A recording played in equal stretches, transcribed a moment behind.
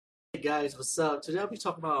Guys, what's up? Today I'll be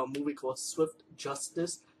talking about a movie called Swift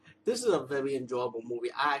Justice. This is a very enjoyable movie.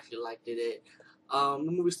 I actually liked it. The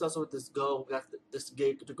movie starts with this girl who got this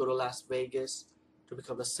gig to go to Las Vegas to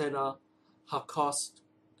become a sinner. Her car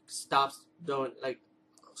stops going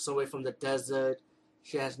somewhere from the desert.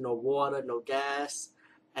 She has no water, no gas,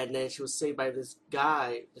 and then she was saved by this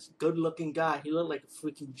guy, this good-looking guy. He looked like a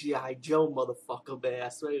freaking GI Joe motherfucker, man. I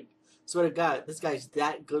swear to God, this guy's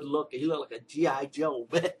that good looking. He looked like a GI Joe,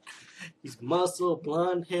 man. He's muscle,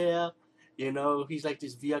 blonde hair. He's like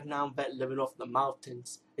this Vietnam vet living off the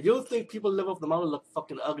mountains. And you don't think people live off the mountain look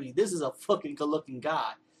fucking ugly. This is a fucking good looking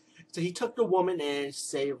guy. So he took the woman in,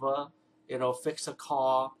 saved her, fixed her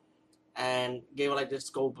car, and gave her like this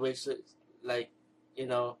gold bracelet, to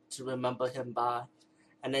remember him by.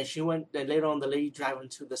 And then then later on the lady driving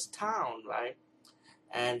to this town, right?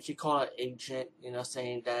 And she called her agent,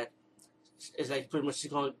 saying that it's like pretty much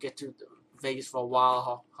she's gonna get to Vegas for a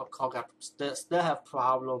while. Her car got still have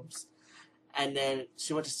problems, and then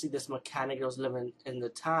she went to see this mechanic that was living in the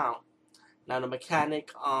town. Now the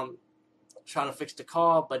mechanic trying to fix the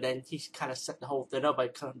car, but then he kind of set the whole thing up by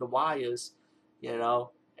cutting the wires, in a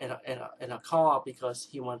car because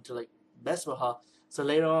he wanted to like mess with her. So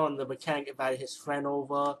later on, the mechanic invited his friend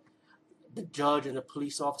over. The judge and the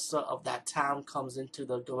police officer of that town comes into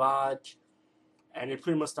the garage, and they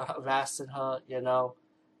pretty much start harassing her,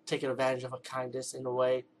 taking advantage of her kindness in a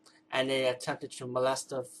way. And they attempted to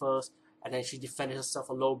molest her first, and then she defended herself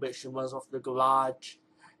a little bit. She runs off the garage,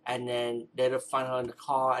 and then they find her in the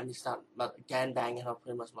car, and they start gangbanging her,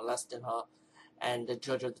 pretty much molesting her. And the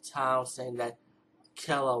judge of the town saying that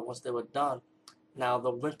kill her once they were done. Now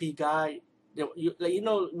the wimpy guy,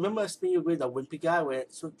 remember Spin You Agree, the wimpy guy, where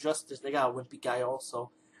Swift Justice, they got a wimpy guy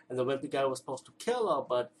also. And the wimpy guy was supposed to kill her,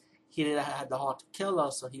 but he didn't have the heart to kill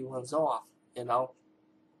her, so he runs off, Later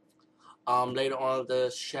on,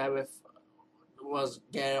 the sheriff was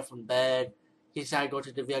getting up from bed. He decided to go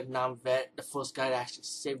to the Vietnam vet, the first guy that actually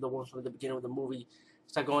saved the woman from the beginning of the movie.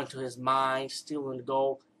 Started going to his mine, stealing the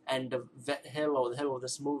gold, and the hero of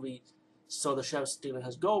this movie, saw the sheriff stealing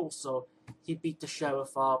his gold, so he beat the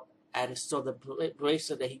sheriff up and stole the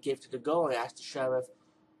bracelet that he gave to the girl and asked the sheriff,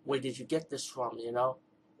 where did you get this from,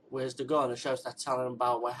 Where's the girl? And the sheriff starts telling him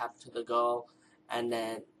about what happened to the girl, and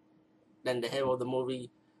then the hero of the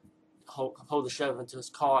movie hold the sheriff into his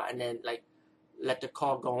car and then let the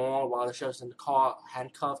car go on while the sheriff's in the car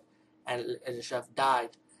handcuffed, and the sheriff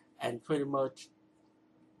died. And it's pretty much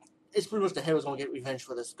the hero's gonna get revenge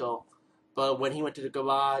for this girl. But when he went to the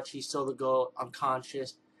garage, he saw the girl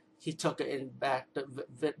unconscious. He took her in back. The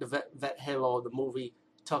vet hero of the movie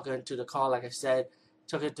took her into the car, like I said,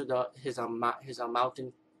 took her to his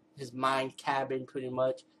mountain, his mine cabin, pretty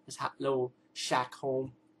much his little shack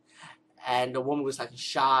home. And the woman was like in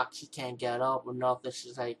shock. She can't get up or nothing.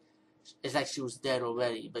 She's like, it's like she was dead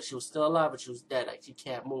already, but she was still alive, but she was dead. Like she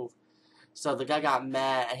can't move. So the guy got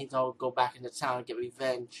mad, and he thought go back into town and get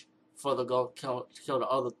revenge for the girl, kill the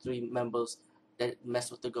other three members that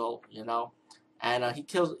messed with the girl, And he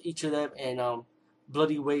kills each of them in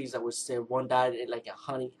bloody ways, I would say. One died in like a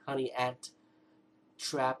honey ant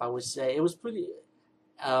trap, I would say. It was pretty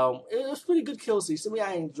good kill scenes. To me,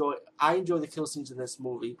 I enjoy the kill scenes in this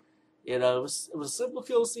movie. It was simple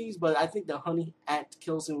kill scenes, but I think the honey ant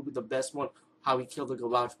kill scene would be the best one. How he killed the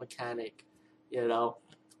garage mechanic,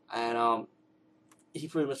 and he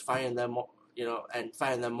pretty much firing them, and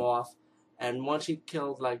firing them off. And once he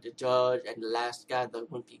killed like the judge and the last guy, the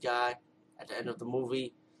wimpy guy, at the end of the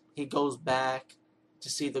movie, he goes back to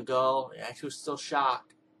see the girl, and she was still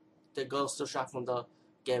shocked. The girl's still shocked from the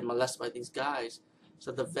getting molested by these guys.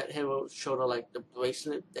 So the vet hero showed her like the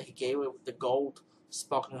bracelet that he gave her with the gold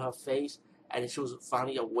sparkling in her face, and she was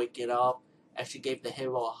finally waking up, and she gave the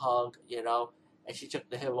hero a hug, and she took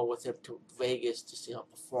the hero with him to Vegas to see her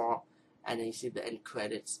perform, and then you see the end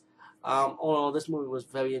credits. All in all, this movie was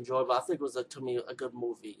very enjoyable. I think it was to me a good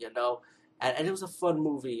movie, and it was a fun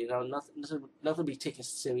movie, nothing to be taken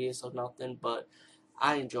serious or nothing, but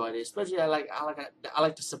I enjoyed it. Especially I like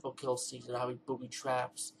the simple kill scenes, how he booby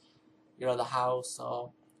traps, the house.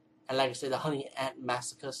 And like I said, the honey ant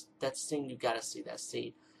massacre, that scene, you gotta see that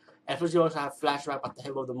scene. And first you also have flashback about the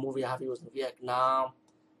hero of the movie, how he was in Vietnam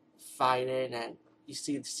fighting, and you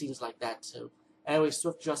see scenes like that too. Anyway,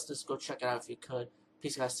 Swift Justice, go check it out if you could.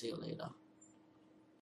 Peace, guys. See you later.